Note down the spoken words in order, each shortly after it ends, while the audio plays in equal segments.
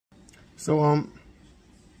So,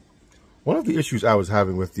 one of the issues I was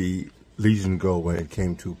having with the Legion Go when it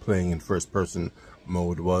came to playing in first-person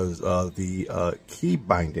mode was the key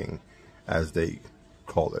binding, as they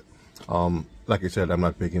call it. Like I said, I'm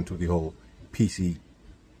not big into the whole PC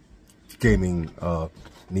gaming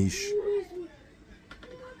niche.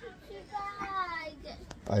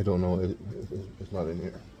 I don't know. It's not in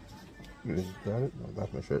here. Is that it? No,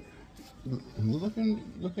 that's my shirt. Look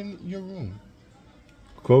in your room.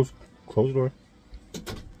 Close the door.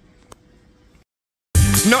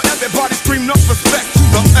 Now everybody scream enough respect to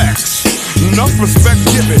the X. Enough respect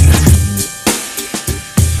given.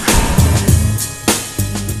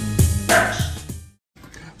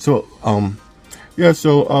 So, yeah,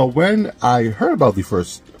 so when I heard about the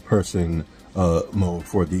first person mode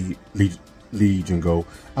for the Legion Go,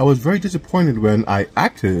 I was very disappointed when I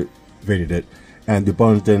activated it and the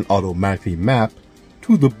buttons didn't automatically map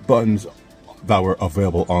to the buttons that were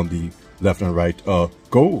available on the left and right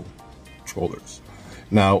Go controllers.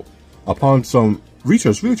 Now, upon some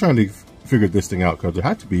research, really trying to figure this thing out, because there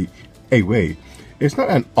had to be a way. It's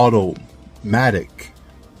not an automatic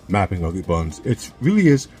mapping of the buttons. It really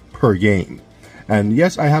is per game. And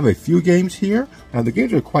yes, I have a few games here, and the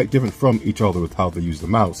games are quite different from each other with how they use the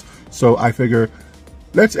mouse. So I figure,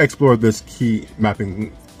 let's explore this key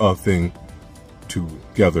mapping thing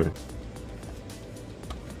together.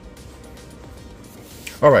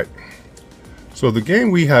 Alright, so the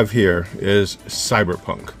game we have here is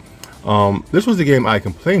Cyberpunk. This was the game I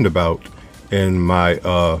complained about in my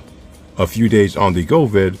a few days on the Go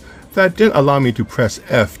vid that didn't allow me to press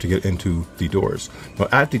F to get into the doors. Now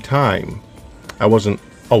at the time, I wasn't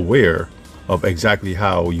aware of exactly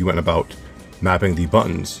how you went about mapping the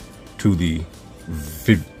buttons to the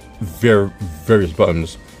various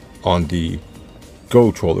buttons on the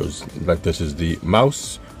Go controllers. Like this is the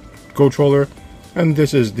mouse Go controller, and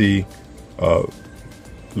this is the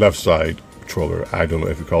left side controller. I don't know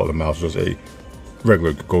if you call it a mouse or just a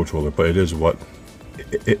regular Go controller, but it is what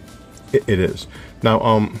it is.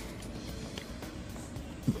 Now,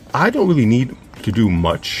 I don't really need to do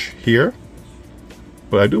much here,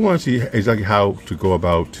 but I do want to see exactly how to go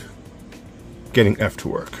about getting F to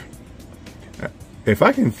work. If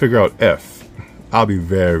I can figure out F, I'll be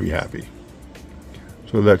very happy.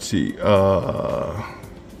 So let's see.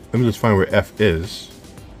 Let me just find where F is.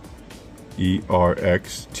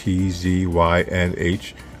 E-R-X, T-Z,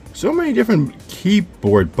 Y-N-H. So many different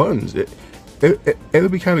keyboard buttons. It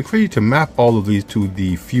would be kind of crazy to map all of these to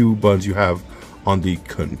the few buttons you have on the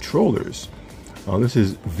controllers. This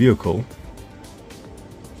is vehicle.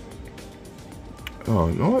 Oh,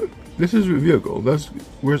 you know what? This is vehicle.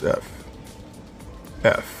 Where's F?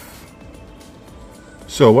 F.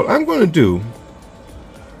 So what I'm going to do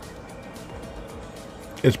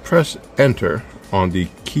is press enter on the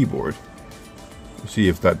keyboard. See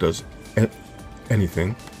if that does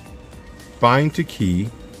anything. Bind to key.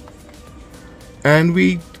 And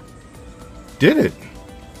we did it.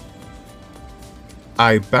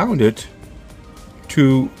 I bound it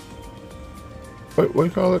to what do you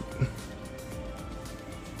call it?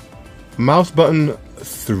 Mouse button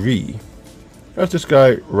 3. That's this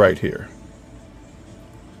guy right here.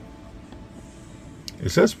 It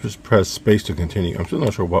says press space to continue. I'm still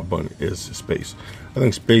not sure what button is space. I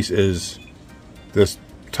think space is this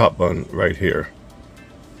top button right here.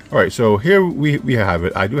 Alright, so here we have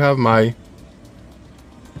it. I do have my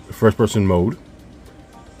first person mode.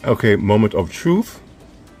 Okay, moment of truth.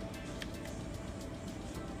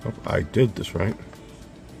 Oh, I did this right.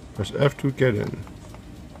 Press F to get in.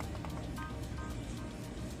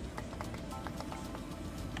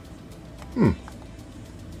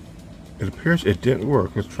 It appears it didn't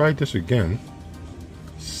work. Let's try this again.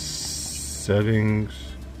 Settings,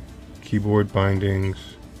 keyboard bindings.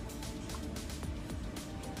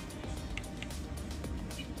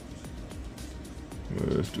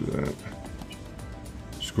 Let's do that.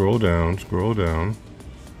 Scroll down, scroll down.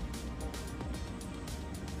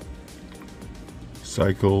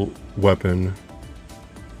 Cycle, weapon,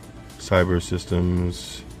 cyber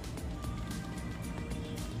systems,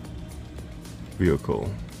 vehicle.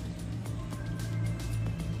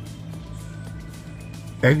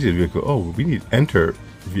 Exit vehicle. Oh, we need enter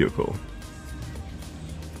vehicle.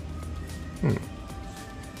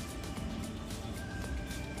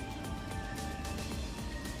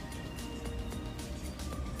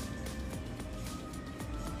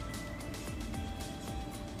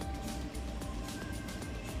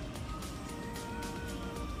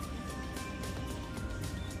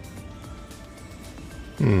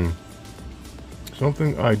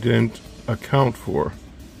 Something I didn't account for.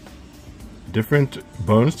 Different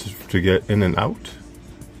buttons to get in and out.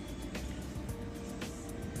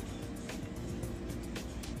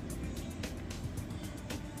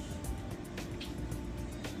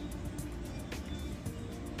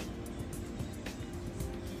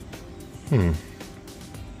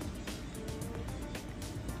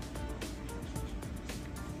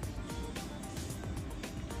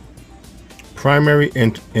 Primary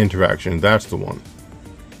interaction, that's the one.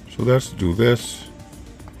 So let's do this.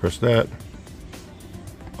 Press that.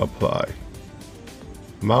 Apply.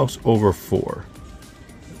 Mouse over 4.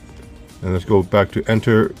 And let's go back to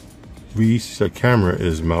enter. Reset camera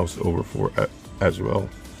is mouse over 4 as well.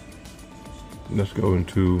 Let's go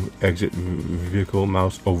into exit vehicle,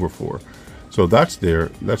 mouse over 4. So that's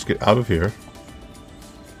there. Let's get out of here.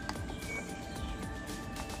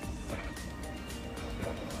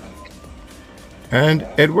 And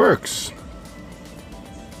it works.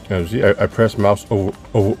 As you see, I press mouse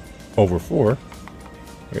over 4.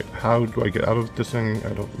 Wait, how do I get out of this thing? I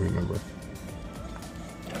don't remember.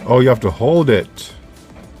 Oh, you have to hold it.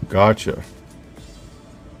 Gotcha.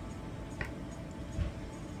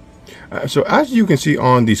 So as you can see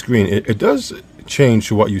on the screen, it does change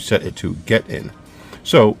to what you set it to get in.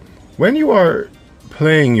 So when you are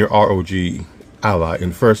playing your ROG Ally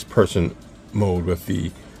in first person mode with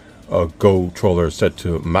the Go controller set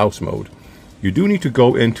to mouse mode, you do need to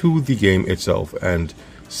go into the game itself and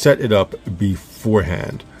set it up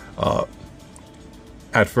beforehand.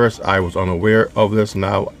 At first I was unaware of this,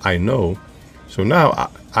 now I know. So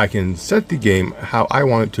now I can set the game how I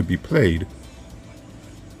want it to be played.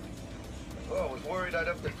 Oh, I was worried I'd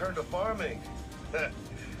have to turn to farming. Yeah,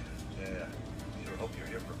 sure hope you're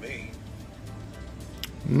here for me.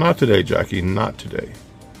 Not today, Jackie, not today.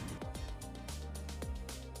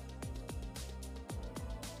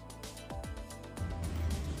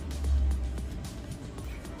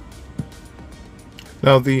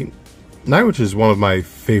 Now, the Night Witch is one of my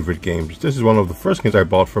favorite games. This is one of the first games I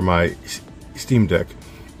bought for my Steam Deck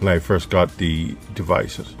when I first got the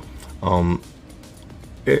devices.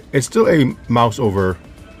 It's still a mouse over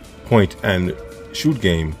point and shoot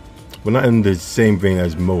game, but not in the same vein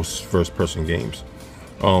as most first-person games.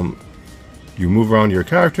 You move around your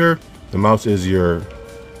character, the mouse is your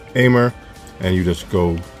aimer, and you just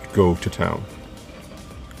go to town.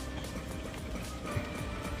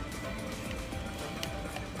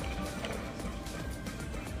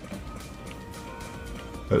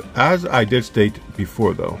 But as I did state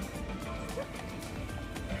before, though,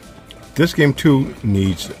 this game too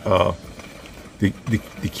needs the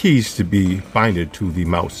keys to be binded to the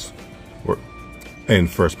mouse or in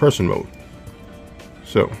first-person mode.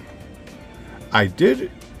 So I did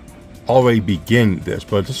already begin this,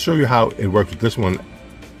 but to show you how it works with this one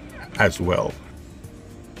as well.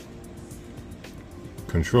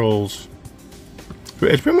 Controls. So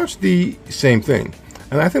it's pretty much the same thing,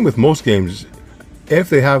 and I think with most games, if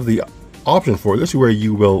they have the option for it, this is where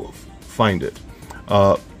you will find it.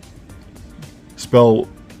 Spell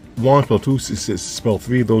 1, spell 2, spell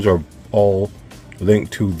 3, those are all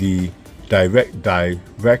linked to the directional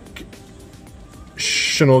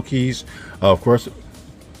keys. Of course,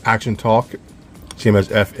 action talk, same as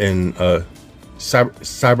F in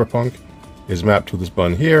Cyberpunk, is mapped to this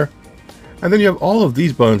button here. And then you have all of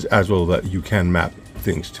these buttons as well that you can map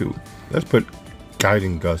things to. Let's put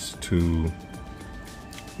guiding gust to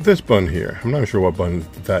this button here. I'm not sure what button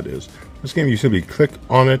that is. This game, you simply click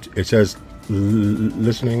on it. It says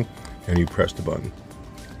listening, and you press the button.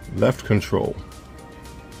 Left control.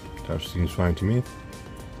 That seems fine to me.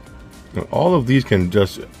 Now, all of these can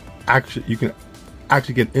just you can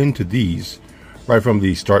actually get into these right from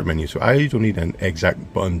the start menu. So I don't need an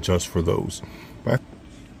exact button just for those. But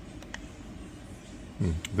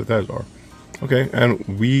that is R. Okay, and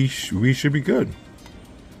we should be good.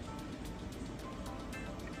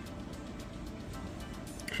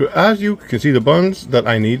 So as you can see, the buttons that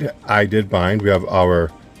I need, I did bind. We have our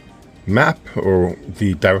map, or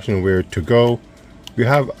the direction where to go. We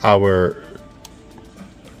have our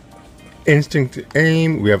instinct to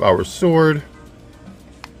aim. We have our sword.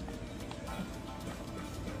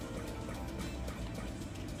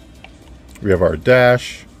 We have our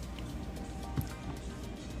dash.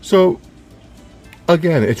 So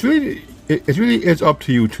again, it really is up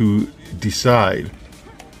to you to decide.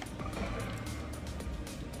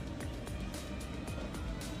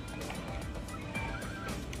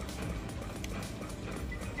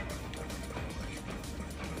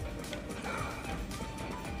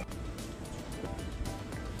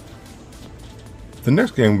 The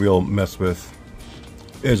next game we'll mess with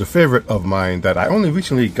is a favorite of mine that I only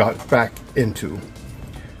recently got back into.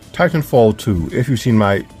 Titanfall 2. If you've seen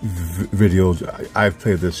my videos, I've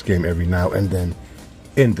played this game every now and then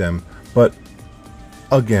in them. But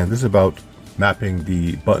again, this is about mapping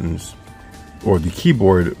the buttons, or the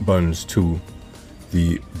keyboard buttons, to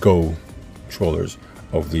the Go controllers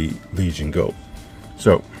of the Legion Go.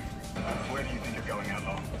 So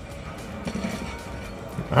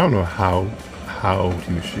I don't know how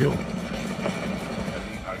to use shield.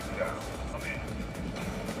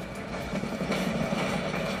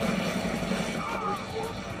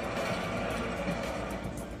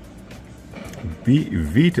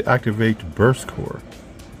 V to activate burst core.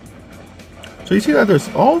 So you see that there's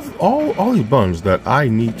all these buttons that I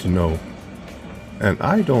need to know, and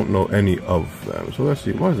I don't know any of them. So let's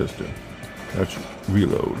see, what does this do? That's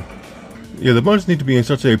reload. Yeah, the buttons need to be in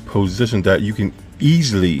such a position that you can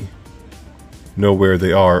easily know where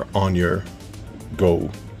they are on your Go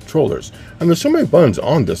controllers. And there's so many buttons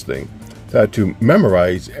on this thing that to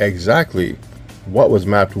memorize exactly what was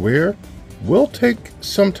mapped where will take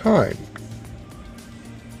some time.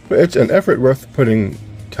 But it's an effort worth putting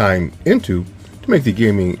time into to make the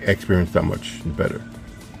gaming experience that much better.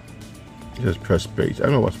 Just press space. I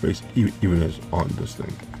don't know what space even is on this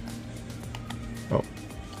thing. Oh,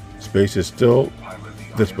 space is still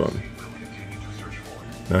this button.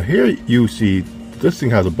 Now here you see this thing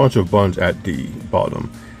has a bunch of buttons at the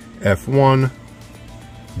bottom. F1,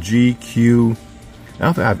 G, Q. I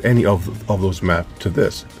don't have any of those mapped to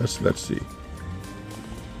this. Let's see.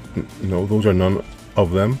 No, those are none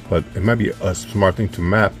of them, but it might be a smart thing to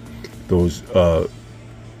map those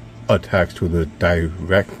attacks to the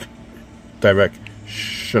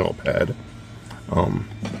directional pad.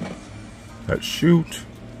 That's shoot.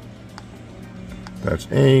 That's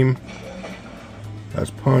aim. That's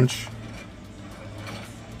punch.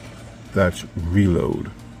 That's reload.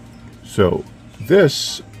 So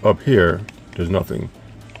this up here does nothing.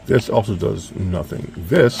 This also does nothing.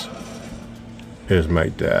 This is my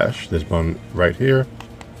dash. This one right here.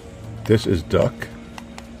 This is duck.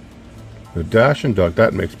 The dash and duck,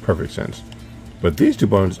 that makes perfect sense. But these two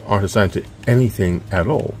buttons aren't assigned to anything at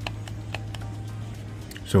all.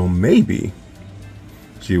 So maybe,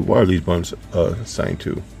 see, what are these buttons assigned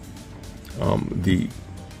to? The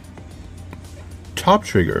top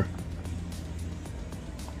trigger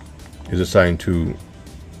is assigned to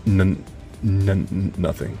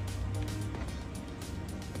nothing.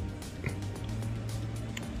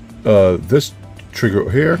 This trigger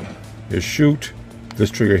here is shoot. This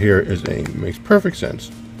trigger here is aim. Makes perfect sense.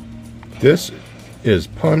 This is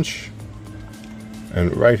punch,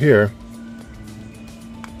 and right here,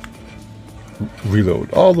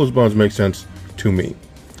 reload. All those buttons make sense to me.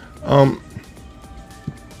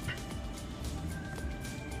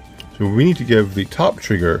 So we need to give the top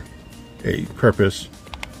trigger a purpose.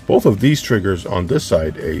 Both of these triggers on this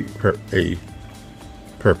side a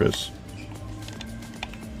purpose.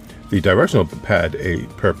 The directional pad a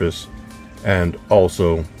purpose, and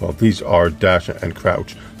also, well, these are dash and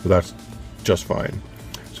crouch, so that's just fine.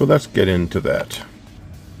 So let's get into that.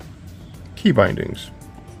 Key bindings.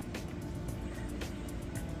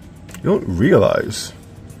 You don't realize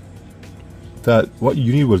that what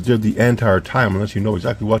you need was there the entire time unless you know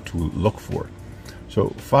exactly what to look for. So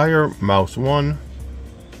fire, mouse 1,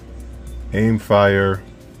 aim, fire,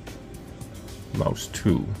 mouse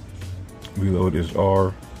 2. Reload is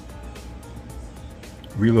R.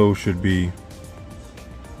 Reload should be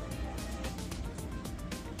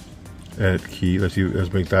edit key. Let's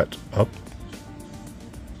make that up.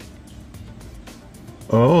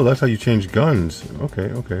 Oh, that's how you change guns.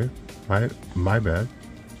 Okay. My bad.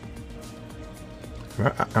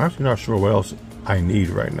 I'm actually not sure what else I need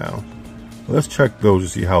right now. Let's check those to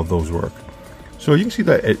see how those work. So you can see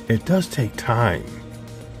that it does take time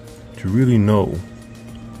to really know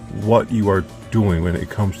what you are doing when it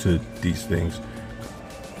comes to these things.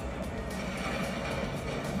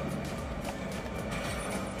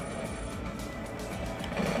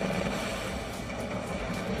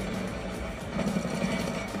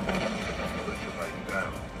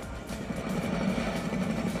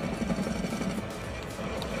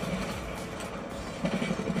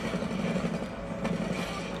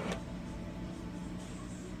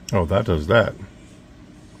 Oh, that does that.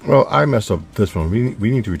 Well, I messed up this one.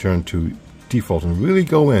 We need to return to default and really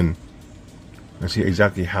go in and see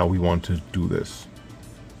exactly how we want to do this.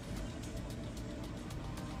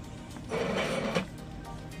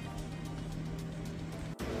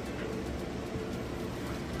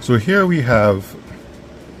 So here we have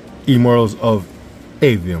Immortals of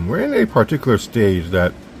Aveum. We're in a particular stage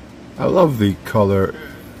that I love the color,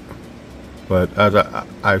 but as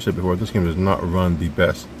I've said before, this game does not run the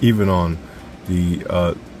best, even on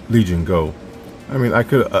the Legion Go. I mean, I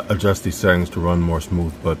could adjust these settings to run more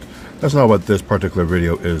smooth, but that's not what this particular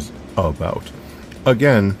video is about.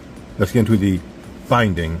 Again, let's get into the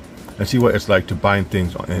binding and see what it's like to bind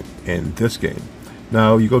things in this game.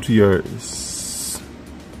 Now, you go to your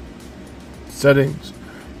settings,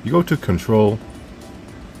 you go to control,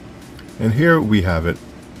 and here we have it.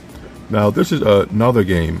 Now, this is another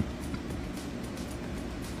game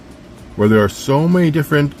where there are so many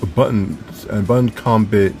different buttons and button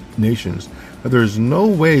combinations that there's no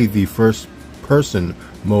way the first person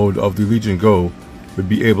mode of the Legion Go would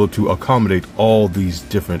be able to accommodate all these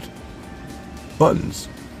different buttons.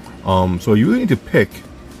 So you really need to pick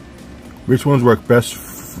which ones work best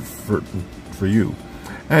for you.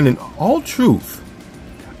 And in all truth,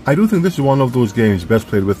 I do think this is one of those games best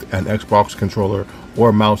played with an Xbox controller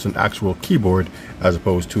or mouse and actual keyboard, as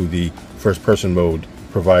opposed to the first person mode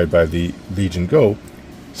provided by the Legion Go,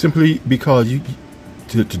 simply because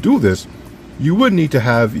to do this, you would need to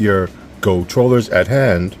have your Go controllers at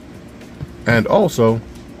hand and also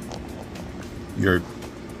your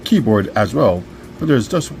keyboard as well, but there's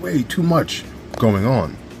just way too much going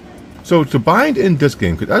on. So to bind in this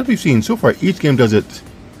game, because as we've seen so far, each game does it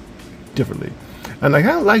differently, and I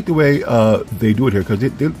kind of like the way they do it here, because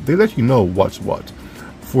they let you know what's what.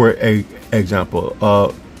 For a example,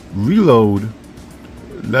 reload,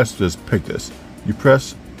 let's just pick this. You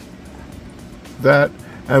press that,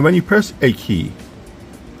 and when you press a key,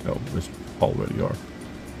 oh, it's already are.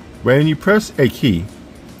 When you press a key,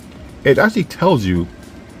 it actually tells you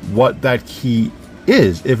what that key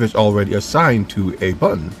is if it's already assigned to a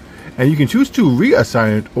button. And you can choose to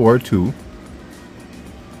reassign it or to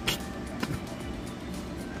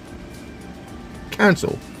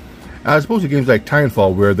cancel. As opposed to games like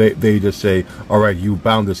Titanfall, where they just say, alright, you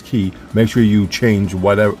bound this key, make sure you change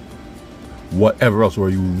whatever else, or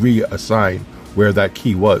you reassign where that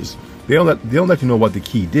key was. They don't let you know what the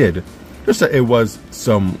key did, just that it was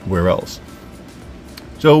somewhere else.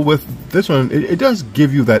 So with this one, it does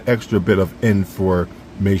give you that extra bit of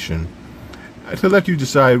information to let you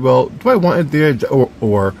decide, well, do I want it there,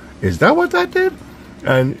 or is that what that did?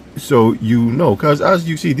 And so you know, because as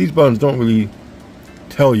you see, these buttons don't really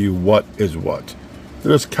tell you what is what.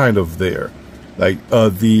 They're just kind of there. Like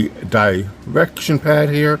the direction pad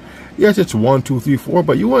here, yes, it's 1, 2, 3, 4,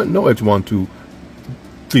 but you wouldn't know it's 1, 2,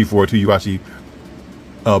 3, 4 till you actually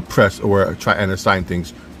press or try and assign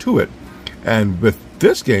things to it. And with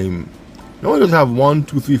this game, not only does it have 1,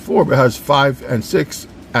 2, 3, 4, but it has 5 and 6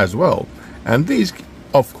 as well. And these,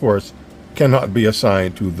 of course, cannot be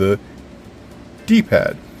assigned to the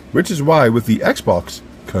D-pad, which is why with the Xbox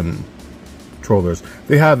controllers,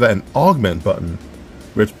 they have an augment button,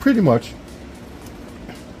 which pretty much,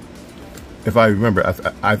 if I remember,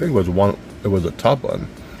 I think it was a top button.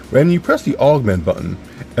 When you press the augment button,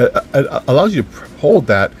 it allows you to hold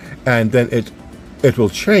that, and then it will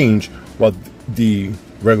change what the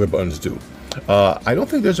regular buttons do. I don't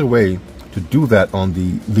think there's a way to do that on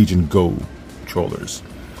the Legion Go controllers.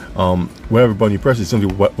 Whatever button you press is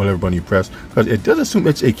simply whatever button you press, because it does assume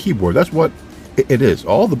it's a keyboard. That's what it is.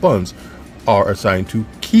 All the buttons are assigned to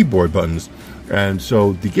keyboard buttons, and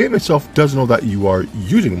so the game itself doesn't know that you are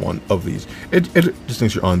using one of these. It just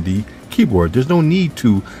thinks you're on the keyboard. There's no need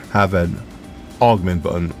to have an augment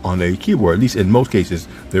button on a keyboard. At least in most cases,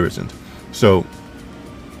 there isn't. So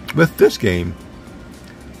with this game,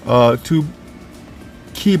 to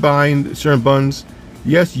keybind certain buttons,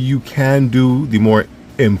 yes, you can do the more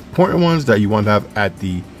important ones that you want to have at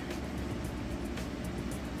the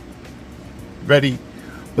ready,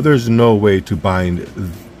 but there's no way to bind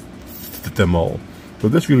them all. So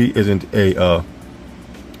this really isn't a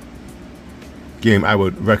game I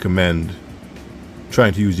would recommend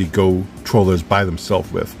trying to use the Go controllers by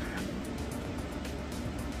themselves with.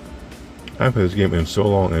 I haven't played this game in so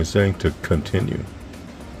long, and it's saying to continue.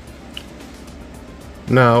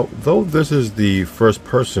 Now, though this is the first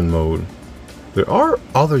person mode, there are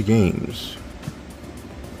other games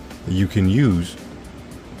that you can use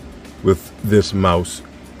with this mouse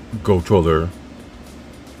Go controller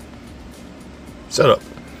setup.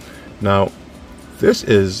 Now, this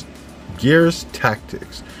is Gears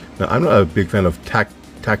Tactics. Now, I'm not a big fan of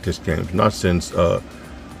tactics games, not since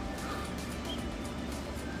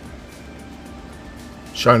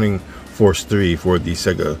Shining Force 3 for the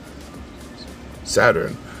Sega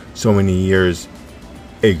Saturn so many years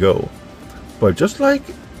ago. But just like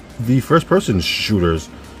the first-person shooters,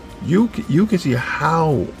 you can see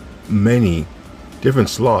how many different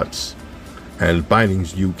slots and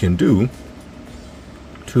bindings you can do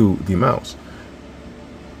to the mouse.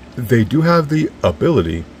 They do have the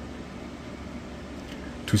ability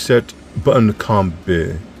to set button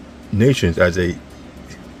combinations as a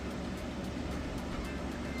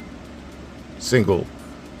single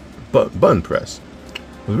button press.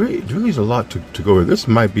 There really is a lot to go with. This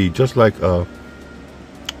might be just like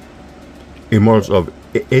Immortals of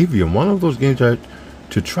Aveum, one of those games that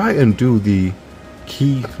to try and do the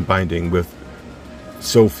key binding with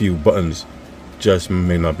so few buttons just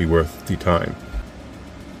may not be worth the time.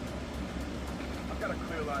 I've got a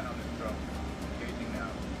clear line on this drone. Engaging now.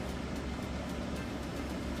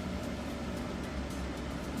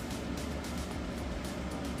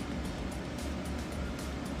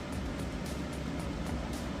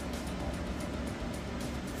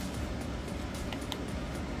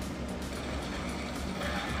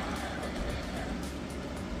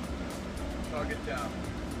 Target down.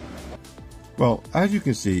 Well, as you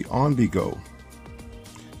can see on the go,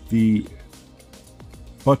 the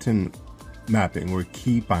button mapping, or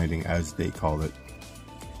key binding as they call it,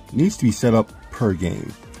 needs to be set up per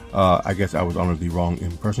game. I guess I was under the wrong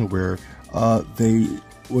impression where they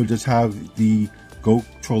would just have the Go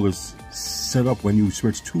controllers set up when you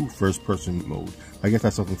switch to first person mode. I guess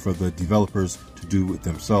that's something for the developers to do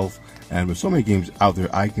themselves, and with so many games out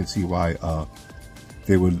there, I can see why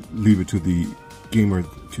they would leave it to the gamer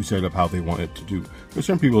to set up how they want it to do. But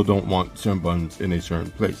some people don't want certain buttons in a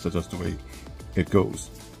certain place. That's just the way it goes.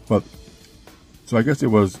 But so I guess it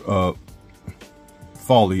was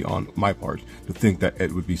folly on my part to think that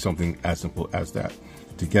it would be something as simple as that.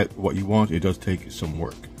 To get what you want, it does take some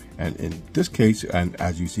work. And in this case, and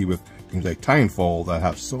as you see with things like Titanfall that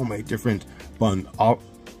have so many different button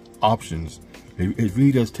options, it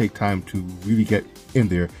really does take time to really get in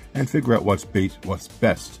there and figure out what's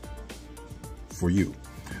best for you.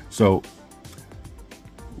 So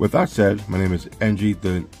with that said, my name is NG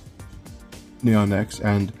the Neon X,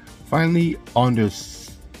 and finally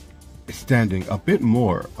understanding a bit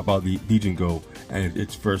more about the Legion Go and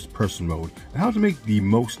its first person mode and how to make the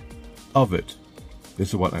most of it. This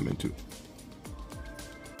is what I'm into.